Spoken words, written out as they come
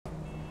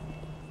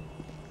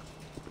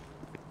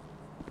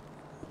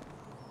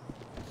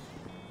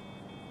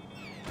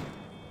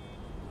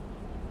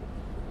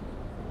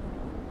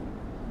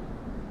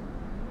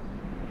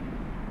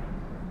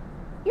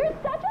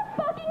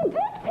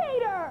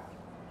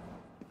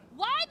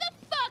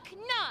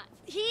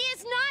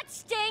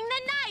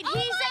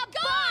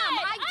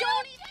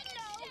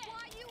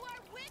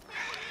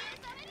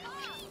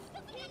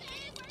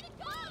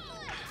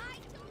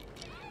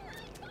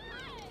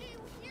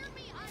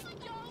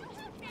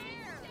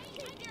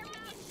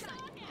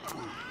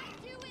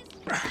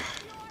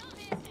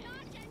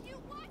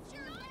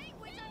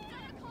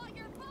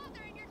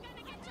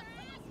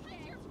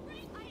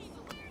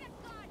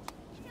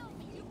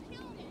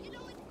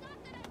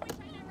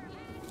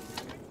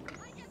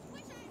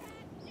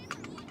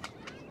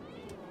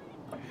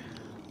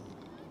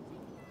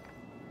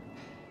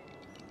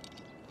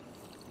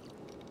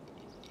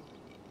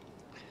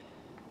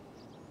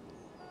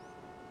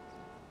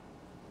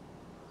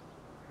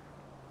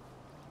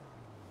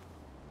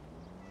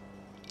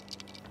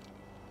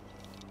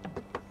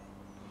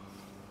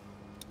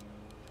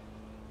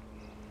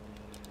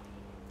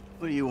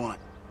What do you want?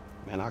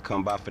 Man, I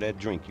come by for that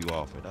drink you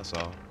offered, that's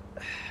all.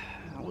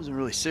 I wasn't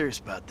really serious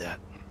about that.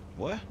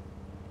 What?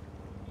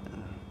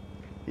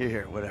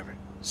 Here, whatever.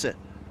 Sit.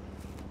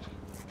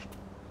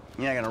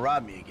 You're not gonna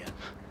rob me again.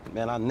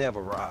 Man, I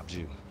never robbed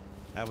you.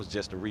 That was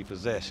just a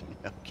repossession.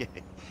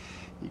 Okay.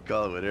 You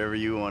call it whatever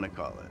you want to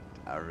call it.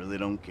 I really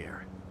don't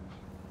care.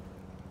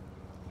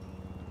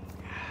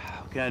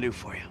 What can I do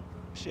for you?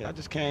 Shit, I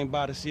just came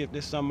by to see if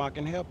there's something I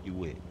can help you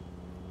with.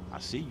 I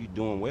see you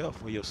doing well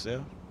for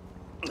yourself.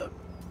 Look,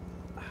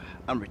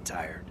 I'm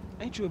retired.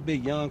 Ain't you a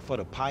bit young for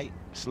the pipe,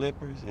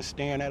 slippers, and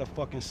staring at a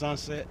fucking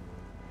sunset?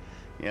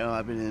 You know,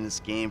 I've been in this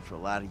game for a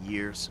lot of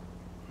years,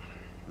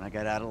 and I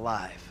got out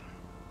alive.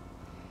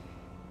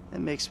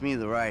 That makes me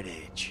the right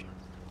age.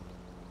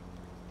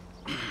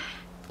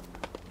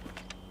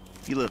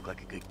 You look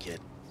like a good kid.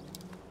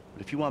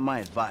 But if you want my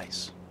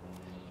advice,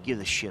 give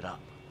this shit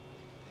up.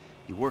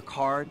 You work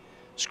hard,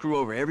 screw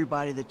over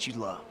everybody that you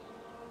love.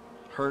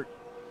 Hurt,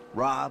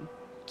 rob,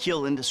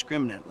 kill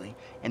indiscriminately,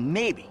 and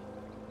maybe,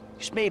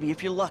 just maybe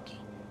if you're lucky,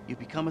 you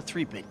become a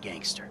 3-bit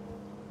gangster.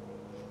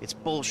 It's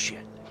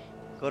bullshit.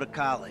 Go to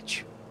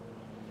college.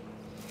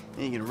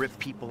 Then you're gonna rip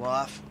people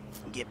off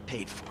and get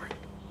paid for it.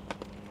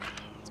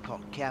 It's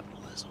called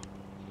capitalism.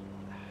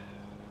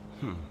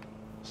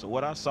 So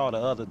what I saw the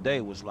other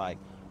day was like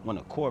when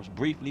a corpse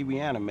briefly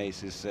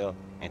reanimates itself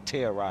and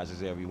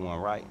terrorizes everyone,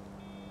 right?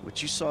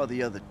 What you saw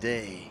the other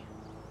day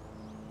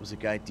was a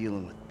guy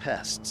dealing with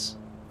pests.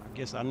 I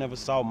guess I never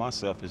saw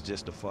myself as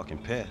just a fucking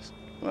pest.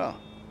 Well,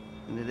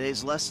 and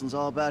today's lesson's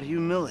all about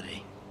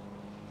humility.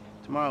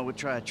 Tomorrow we'll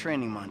try a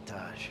training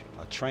montage.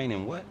 A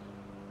training what?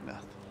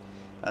 Nothing.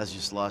 I was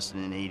just lost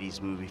in an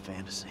 80s movie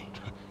fantasy.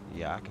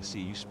 Yeah, I can see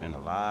you spend a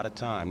lot of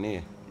time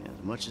there. Yeah,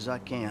 as much as I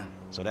can.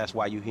 So that's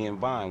why you here in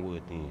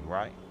Vinewood then,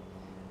 right?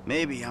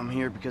 Maybe I'm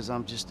here because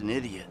I'm just an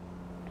idiot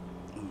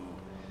who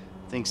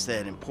thinks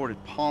that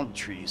imported palm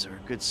trees are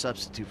a good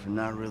substitute for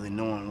not really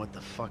knowing what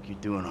the fuck you're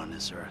doing on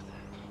this earth.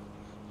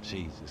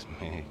 Jesus,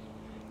 man.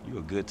 You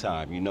a good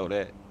time, you know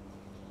that?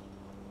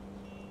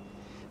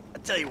 I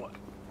tell you what.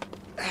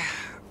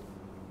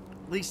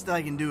 Least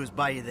I can do is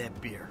buy you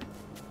that beer.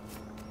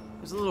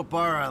 There's a little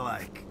bar I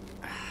like.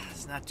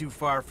 It's not too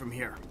far from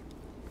here.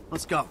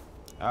 Let's go.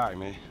 All right,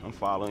 man. I'm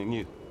following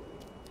you.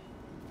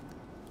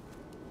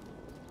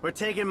 We're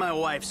taking my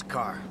wife's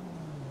car.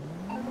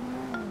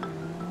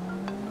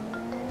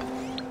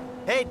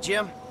 Hey,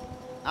 Jim.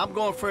 I'm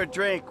going for a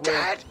drink with...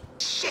 Dad!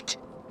 Shit!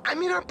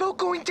 I'm in our boat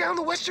going down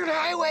the Western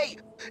Highway!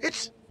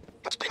 It's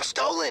been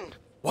stolen!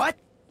 What?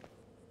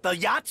 The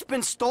yacht's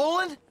been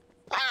stolen?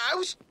 I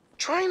was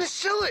trying to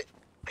sell it.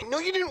 I know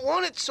you didn't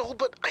want it sold,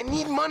 but I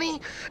need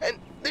money, and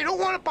they don't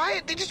want to buy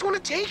it. They just want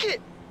to take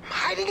it. I'm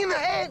hiding in the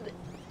head.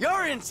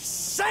 You're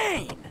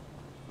insane!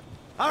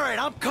 All right,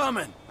 I'm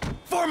coming.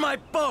 For my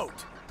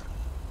boat!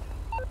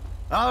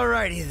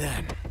 Alrighty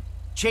then.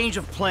 Change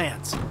of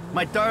plans.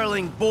 My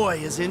darling boy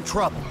is in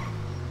trouble.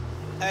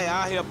 Hey,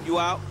 I'll help you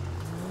out.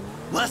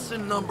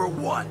 Lesson number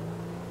 1.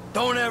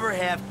 Don't ever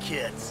have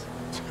kids.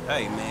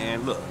 Hey,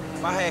 man, look.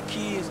 If I had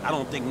kids, I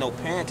don't think no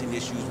parenting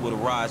issues would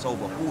arise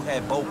over who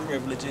had boat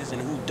privileges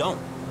and who don't.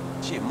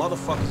 Shit,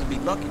 motherfuckers would be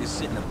lucky to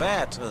sit in a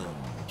bathtub.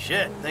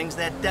 Shit, things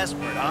that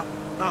desperate, huh?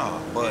 Nah,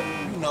 but,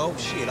 you know,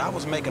 shit, I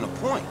was making a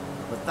point.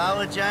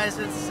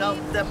 Pathologizing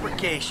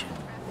self-deprecation.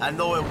 I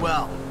know it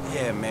well.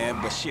 Yeah,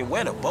 man, but shit,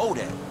 where the boat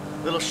at?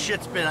 Little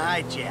shit's been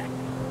hijacked.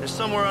 They're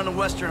somewhere on the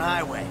Western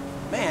Highway.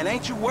 Man,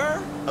 ain't you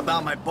worried?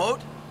 About my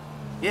boat?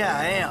 Yeah,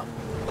 I am.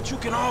 But you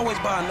can always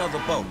buy another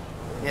boat.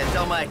 Yeah,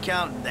 tell my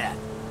accountant that.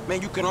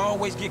 Man, you can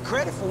always get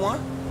credit for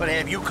one. But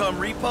have you come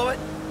repo it?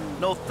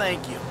 No,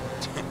 thank you.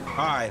 All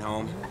right,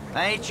 homie.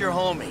 I ain't your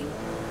homie.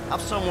 I'm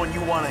someone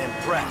you want to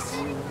impress.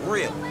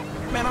 Real.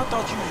 Man, I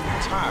thought you was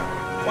retired.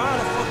 Why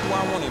the fuck do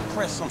I want to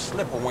impress some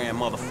slipper-wearing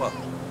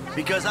motherfucker?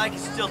 Because I can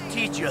still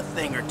teach you a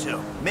thing or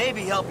two.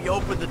 Maybe help you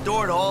open the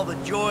door to all the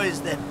joys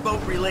that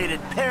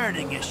boat-related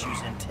parenting issues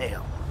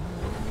entail.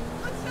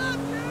 What's up,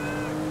 dude?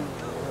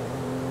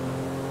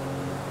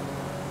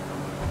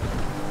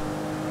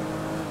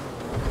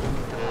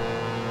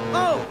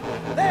 Oh!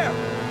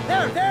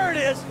 There it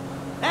is!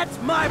 That's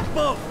my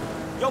boat!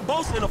 Your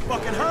boat's in a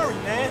fucking hurry,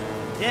 man.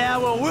 Yeah,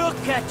 well, we'll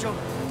catch him.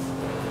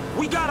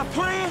 We got a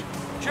plan?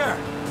 Sure.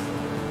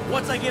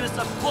 Once I get us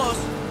up close,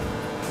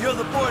 you're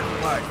the boarding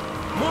party.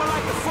 More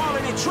like a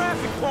falling in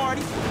traffic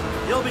party.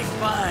 You'll be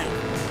fine.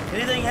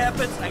 Anything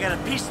happens, I got a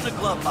piece in the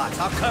glove box.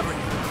 I'll cover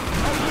you.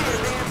 Oh, yeah,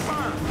 man,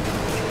 fine.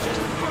 Just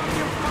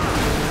fucking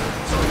fine.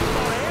 So you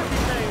know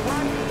everything,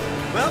 right?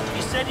 Well,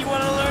 you said you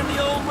want to learn the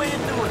old way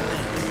of doing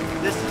things.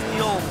 This is the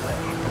old way.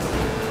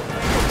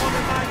 A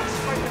woman mind is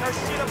scraping her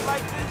shit up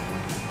like this?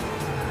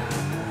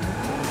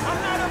 I'm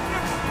not up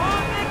here for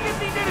fun, man. Get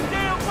me to the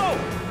damn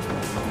boat.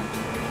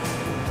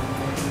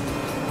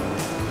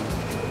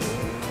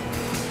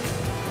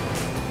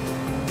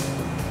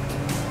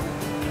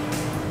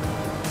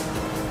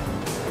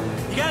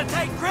 You got a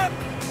tight grip?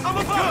 I'm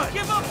about to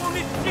give up on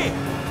this shit.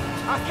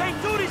 I can't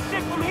do this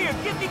shit from here.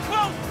 Get me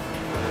close.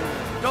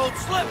 Don't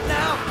slip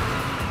now.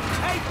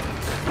 Hey.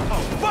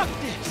 Oh, fuck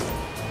this.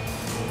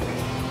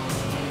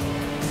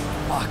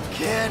 Fuck,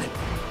 kid.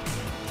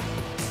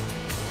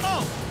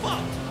 Oh,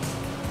 fuck!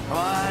 Come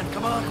on,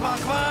 come on, come on,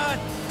 come on!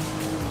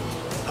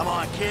 Come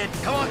on, kid.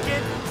 Come on,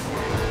 kid.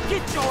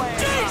 Get your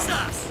ass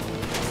Jesus!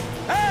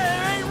 Hey,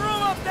 there ain't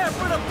room up there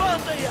for the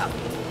both of you!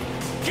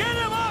 Get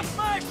him off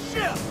my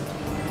ship!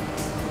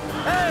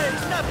 Hey,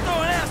 stop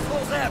throwing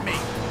assholes at me!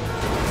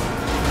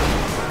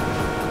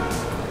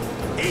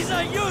 He's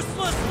a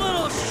useless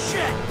little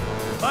shit!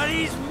 But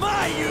he's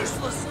my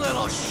useless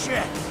little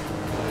shit!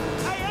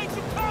 Hey, ain't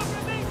you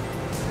covering me?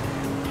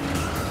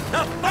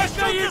 The fuck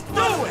are you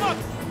doing?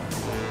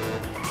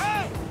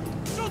 Hey,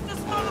 shoot this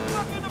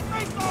motherfucker in the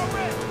face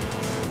already!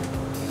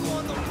 You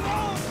on the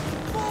wrong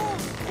boat,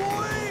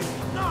 boy!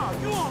 Nah,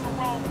 you on the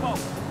wrong boat.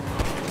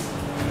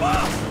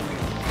 Whoa!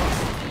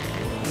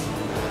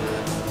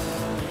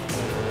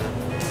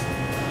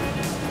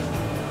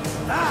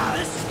 Ah,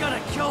 this is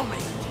gonna kill me!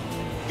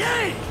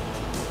 Yay!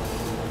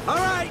 All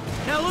right,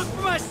 now look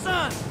for my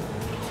son!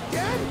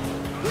 Dad?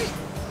 Wait,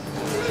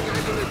 you're the guy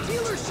from the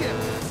dealership.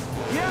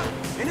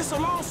 Yeah, and it's a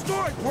long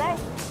story, bro.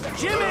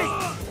 Jimmy!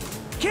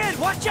 Kid,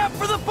 watch out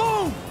for the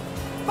boom!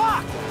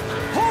 Fuck!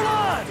 Hold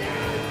on! Dad!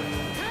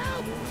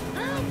 Help!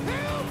 Help!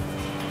 Help!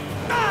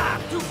 Ah!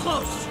 Too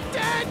close!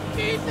 Dad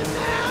needs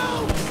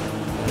help!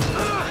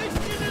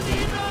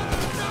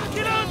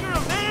 Get under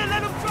him, man!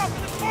 Let him drop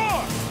in the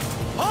car!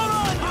 Hold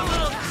on, you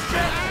little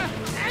shit!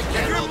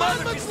 If your hold on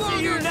mother much could see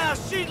longer. you now,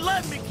 she'd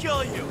let me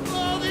kill you!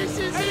 Oh, this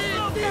is Hey, it!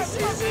 look, This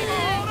that is it!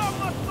 Hold on,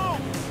 much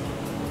longer.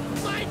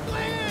 My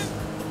gland!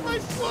 My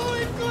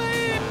swollen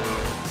gland!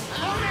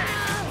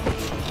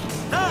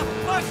 The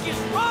fuck is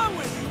wrong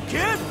with you,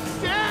 kid?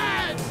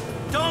 Dad!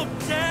 Don't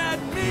dad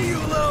me, you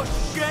little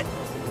shit!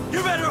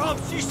 You better hope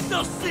she's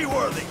still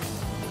seaworthy!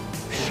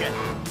 Shit!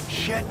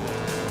 Shit!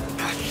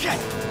 Ah, shit!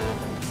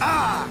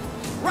 Ah!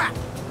 Crap!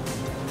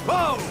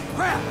 Oh,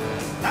 crap!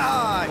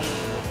 Ah,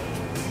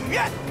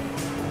 shit!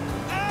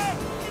 Hey,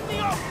 get me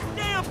off the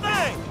damn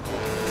thing!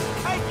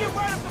 Hey, get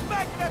right up the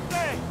back of that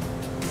thing!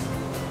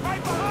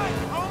 Right behind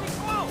you, homie,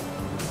 come on!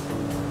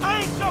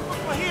 I ain't jumping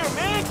from here,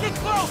 man! Get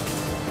close!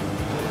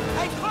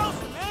 Hey,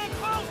 closer, man,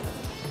 closer!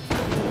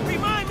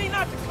 Remind me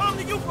not to come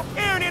to you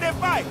preparing it and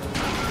fight!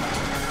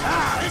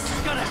 Ah, this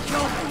is gonna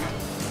kill me!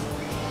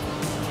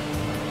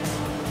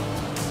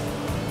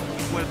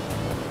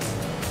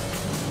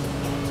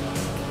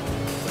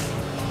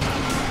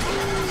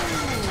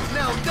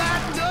 Now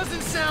that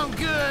doesn't sound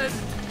good!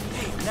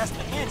 Hey, that's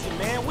the engine,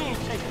 man. We ain't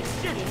taking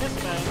shit in this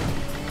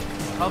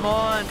thing. Come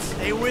on,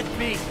 stay with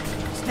me!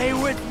 Stay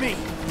with me!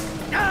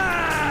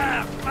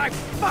 Ah! My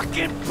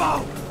fucking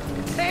boat!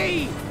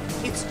 Hey!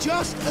 It's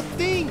just a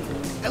thing!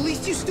 At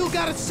least you still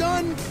got a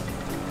son!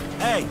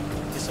 Hey,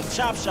 it's a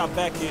chop shop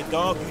back there,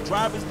 dog. You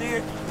drive us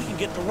there, we can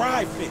get the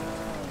ride fixed.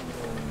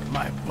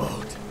 My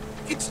boat!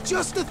 It's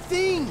just a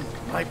thing!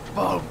 My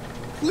boat!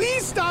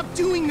 Please stop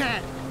doing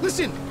that!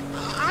 Listen,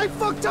 I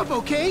fucked up,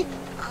 okay?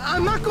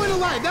 I'm not going to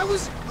lie, that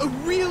was a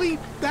really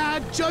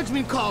bad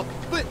judgment call.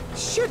 But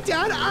shit,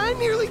 Dad, I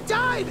nearly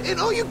died, and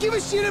all you give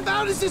a shit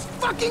about is this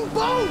fucking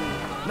boat!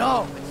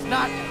 No, it's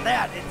not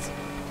that. It's...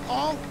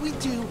 All we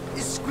do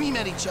is scream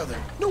at each other.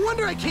 No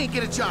wonder I can't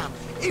get a job.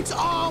 It's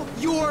all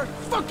your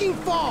fucking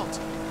fault.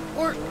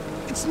 Or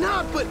it's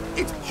not, but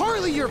it's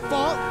partly your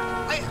fault.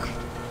 I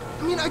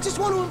mean, I just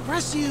want to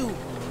impress you.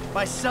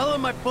 By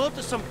selling my boat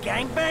to some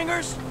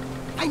gangbangers?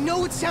 I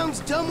know it sounds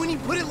dumb when you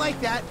put it like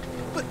that,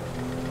 but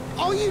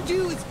all you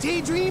do is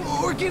daydream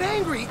or get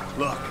angry.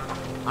 Look,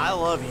 I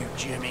love you,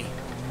 Jimmy,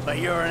 but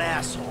you're an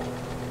asshole.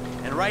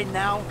 And right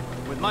now,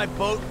 with my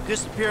boat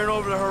disappearing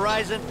over the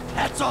horizon,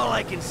 that's all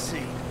I can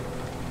see.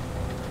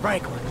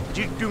 Franklin, would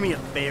you do me a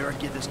favor,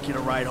 give this kid a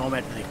ride home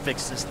after they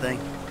fix this thing?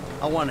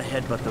 I want to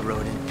headbutt the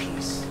road in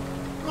peace.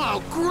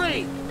 Oh,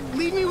 great!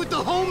 Leave me with the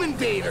home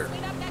invader.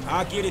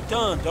 I'll get it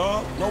done,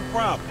 dog. No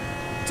problem.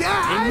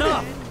 Dad!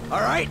 Enough,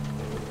 all right?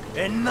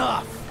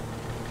 Enough!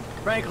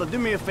 Franklin, do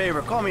me a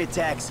favor, call me a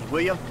taxi,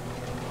 will you?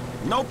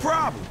 No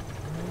problem.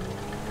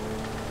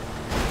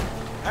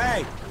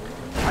 Hey,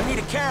 I need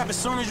a cab as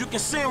soon as you can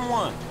send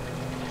one.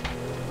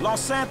 Los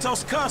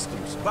Santos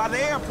Customs, by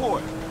the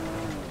airport.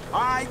 All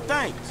right,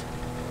 thanks.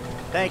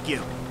 Thank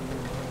you.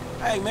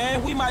 Hey,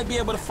 man, we might be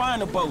able to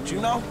find a boat,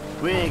 you know?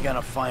 We ain't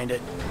gonna find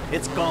it.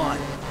 It's gone.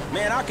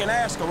 Man, I can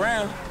ask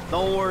around.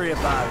 Don't worry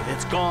about it,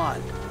 it's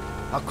gone.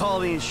 I'll call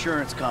the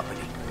insurance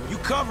company. You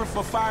covered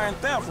for fire and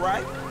theft,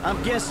 right?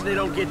 I'm guessing they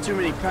don't get too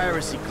many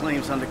piracy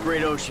claims on the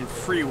Great Ocean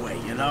Freeway,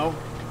 you know?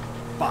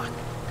 Fuck.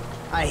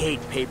 I hate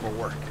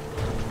paperwork.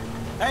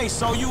 Hey,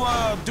 so you,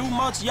 do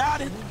much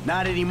yachting?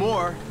 Not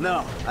anymore.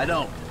 No, I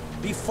don't.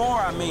 Before,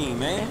 I mean,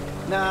 man.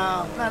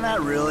 No,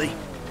 not really.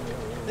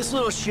 This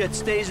little shit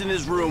stays in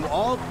his room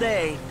all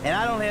day, and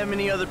I don't have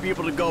many other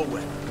people to go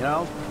with, you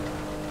know?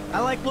 I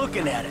like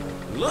looking at it.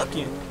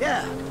 Looking?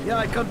 Yeah, you know,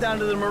 I come down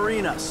to the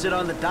marina, sit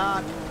on the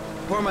dock,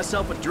 pour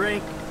myself a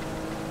drink,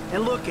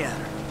 and look at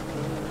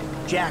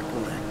her.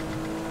 Jacqueline.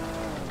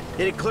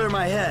 It'd clear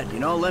my head, you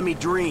know, let me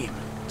dream.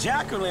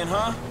 Jacqueline,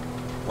 huh?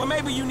 Well,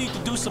 maybe you need to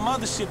do some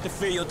other shit to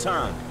fill your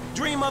time.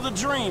 Dream other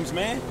dreams,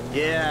 man.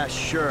 Yeah,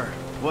 sure.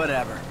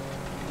 Whatever.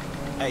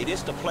 Hey,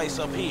 this the place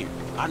up here.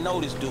 I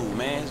know this dude,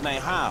 man. His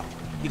name Hal.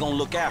 He gonna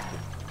look after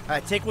him. All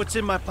right, take what's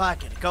in my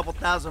pocket. A couple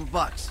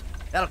 $1,000.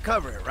 That'll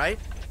cover it, right?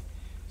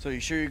 So you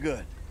sure you're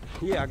good?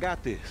 Yeah, I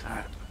got this. All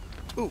right.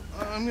 Ooh,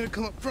 I'm gonna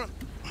come up front.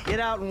 Get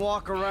out and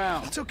walk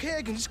around. It's okay,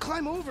 I can just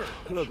climb over.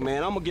 Look,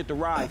 man, I'm gonna get the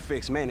ride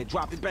fixed, man, and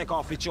drop it back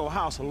off at your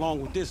house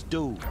along with this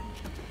dude.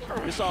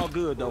 It's all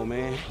good, though,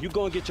 man. You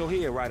go and get your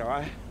head right, all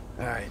right?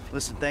 All right.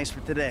 Listen, thanks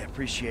for today.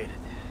 Appreciate it.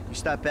 You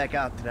stop back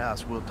out to the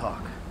house, we'll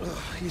talk.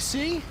 You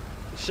see?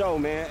 Show,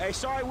 man. Hey,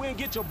 sorry we didn't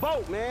get your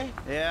boat, man.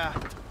 Yeah.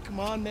 Come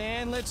on,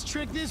 man, let's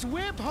trick this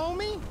whip,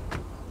 homie.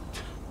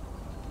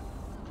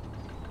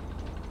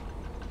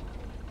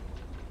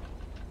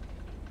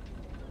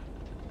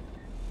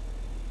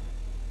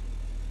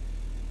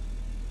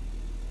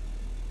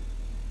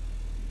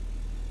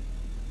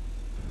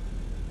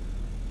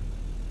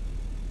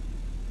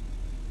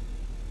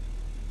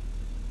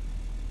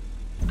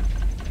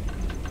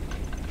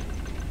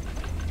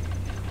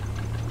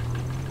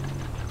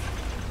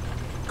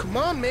 Come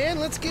on, man,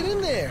 let's get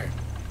in there.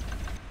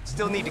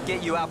 Still need to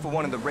get you out for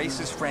one of the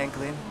races,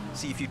 Franklin.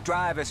 See if you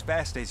drive as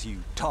fast as you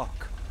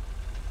talk.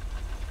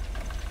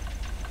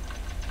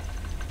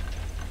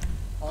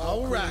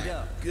 All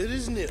right, good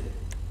as new.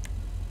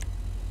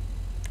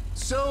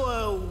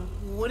 So,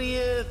 what do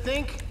you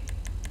think?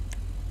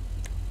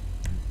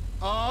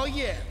 Oh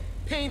yeah,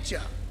 paint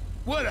job.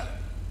 What up?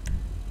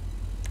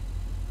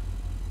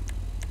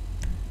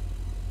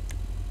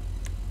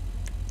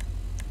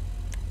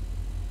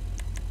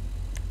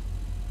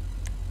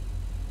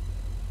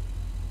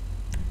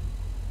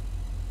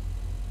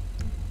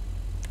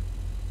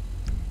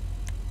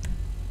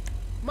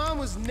 Mom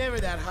was never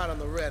that hot on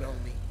the red,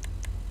 homie.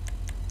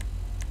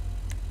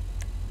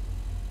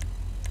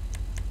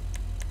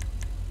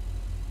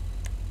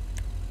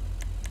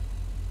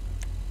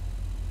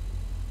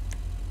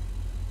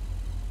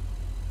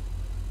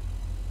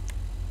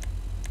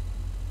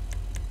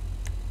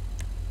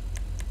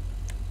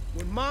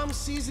 When Mom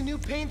sees a new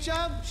paint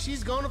job,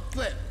 she's gonna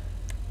flip.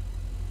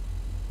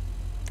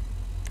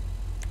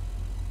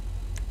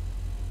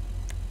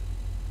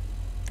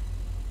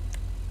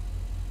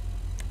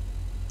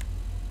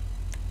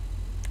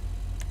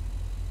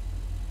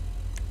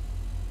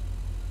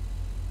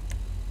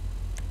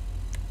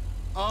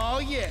 Oh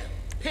yeah,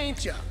 paint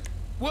job.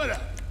 What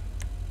up?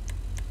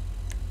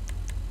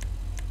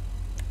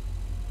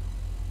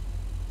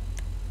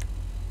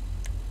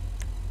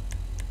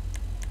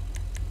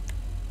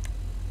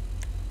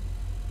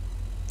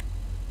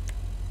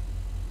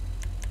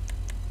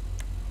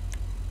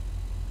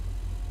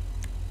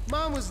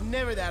 Mom was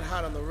never that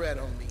hot on the red,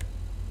 homie.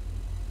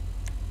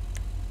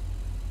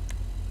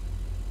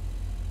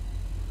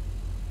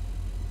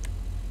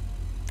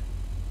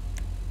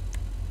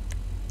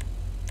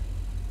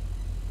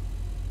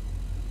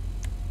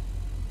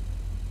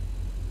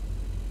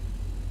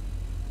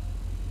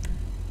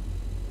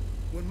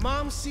 When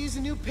Mom sees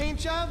a new paint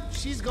job,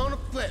 she's gonna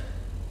flip.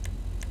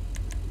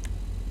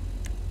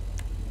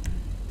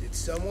 Did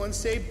someone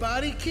say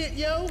body kit,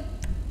 yo?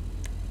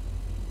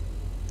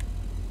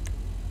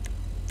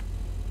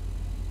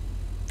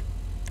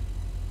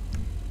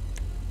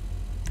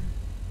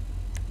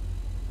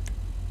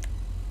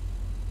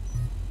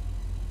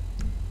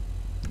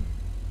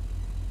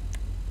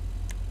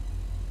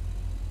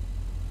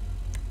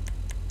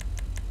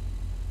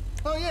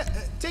 Oh yeah,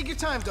 take your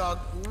time, dog.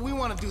 We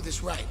want to do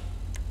this right.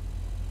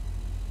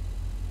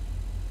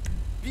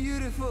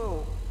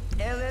 Beautiful.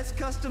 LS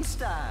custom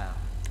style.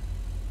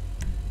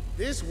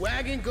 This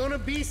wagon gonna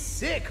be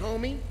sick,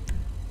 homie.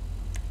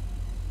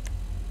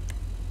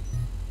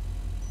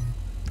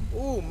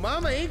 Ooh,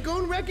 Mama ain't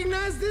gonna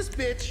recognize this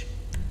bitch.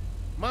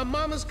 My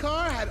mama's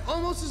car had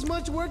almost as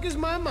much work as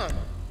my mama.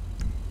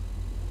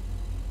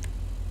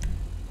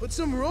 Put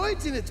some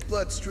roids in its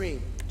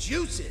bloodstream.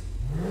 Juice it.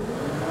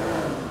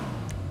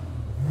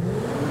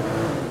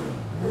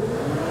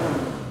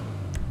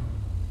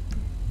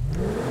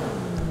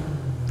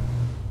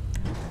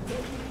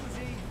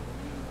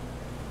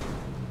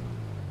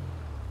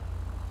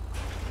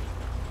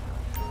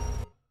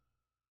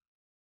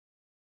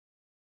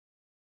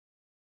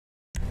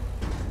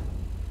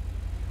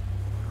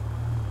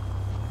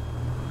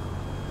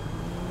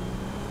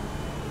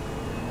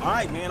 All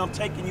right, man, I'm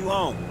taking you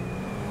home.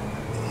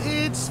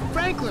 It's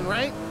Franklin,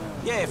 right?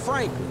 Yeah,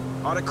 Franklin,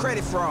 or the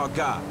credit fraud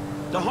guy,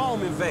 the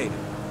home invader.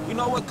 You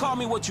know what? Call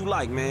me what you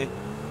like, man.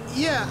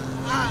 Yeah,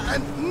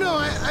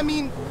 I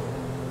mean,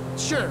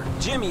 sure.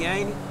 Jimmy,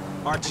 ain't it?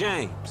 Or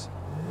James?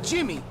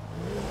 Jimmy.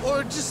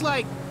 Or just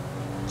like,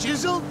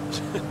 Jizzle?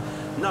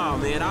 Nah,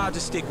 man, I'll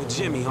just stick with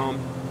Jimmy, homie.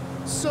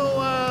 So,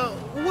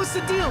 what's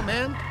the deal,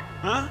 man?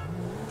 Huh?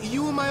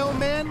 You and my old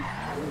man?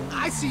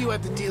 I see you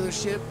at the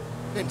dealership,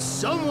 and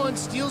someone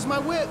steals my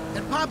whip,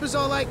 and Papa's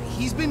all like,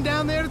 he's been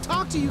down there to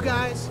talk to you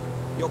guys.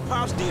 Your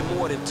pops did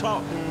more than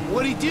talk.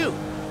 What'd he do?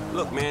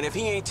 Look, man, if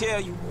he ain't tell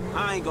you,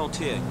 I ain't gonna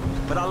tell you.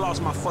 But I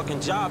lost my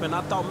fucking job, and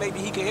I thought maybe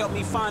he could help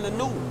me find a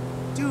new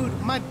one.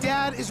 Dude, my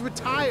dad is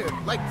retired.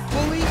 Like,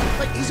 fully.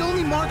 Like, his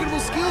only marketable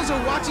skills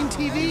are watching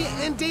TV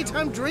and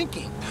daytime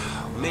drinking.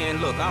 Man,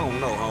 look, I don't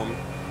know, homie.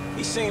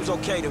 He seems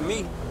okay to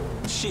me.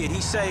 Shit,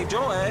 he saved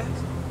your ass.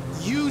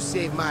 You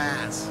saved my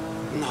ass.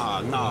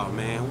 Nah,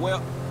 man.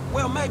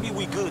 Well, maybe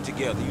we good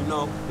together, you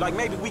know? Like,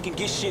 maybe we can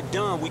get shit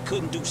done we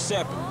couldn't do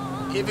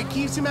separate. If it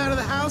keeps him out of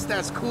the house,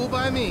 that's cool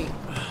by me.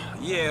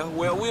 Yeah,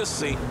 well, we'll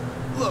see.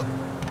 Look,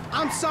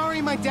 I'm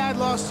sorry my dad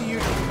lost to your...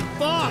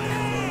 Fuck!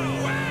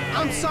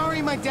 I'm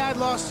sorry my dad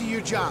lost to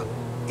your job.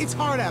 It's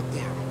hard out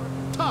there.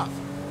 Tough.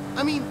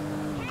 I mean,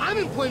 I'm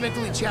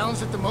employmentally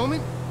challenged at the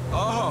moment.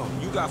 Oh,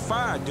 you got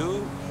fired,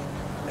 dude.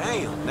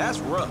 Damn, that's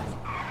rough.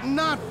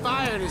 Not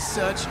fired as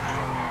such.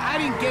 I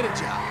didn't get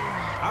a job.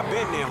 I've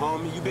been there,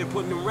 homie. You been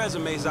putting them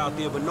resumes out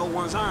there, but no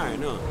one's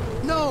hiring, huh?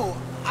 No,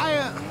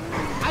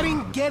 I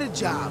didn't get a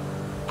job.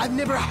 I've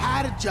never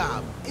had a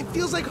job. It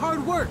feels like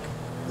hard work.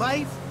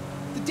 Life,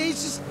 the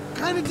days just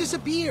kind of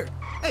disappear.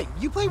 Hey,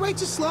 you play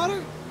Righteous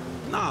Slaughter?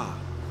 Nah,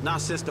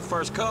 not since the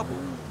first couple.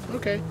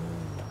 Okay.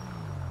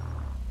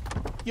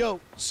 Yo,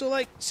 so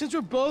like, since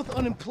we're both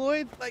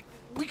unemployed, like,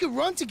 we could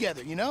run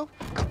together, you know?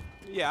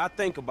 Yeah, I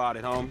think about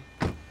it, homie.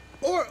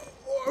 Or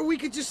we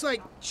could just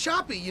like,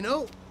 shop it, you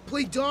know?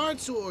 Play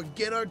darts or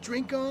get our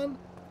drink on.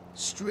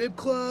 Strip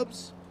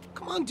clubs.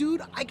 Come on,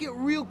 dude, I get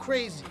real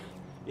crazy.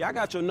 Yeah, I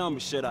got your number,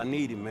 shit. I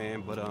need it,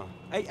 man. But,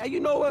 hey, you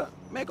know what?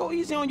 Man, go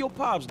easy on your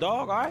pops,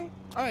 dog, all right?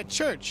 All right,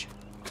 church.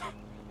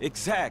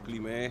 Exactly,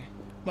 man.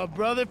 My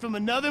brother from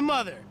another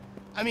mother.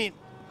 I mean,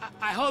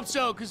 I hope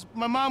so, because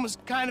my mom was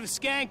kind of a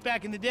skank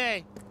back in the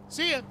day.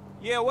 See ya.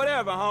 Yeah,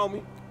 whatever,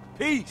 homie.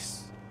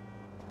 Peace.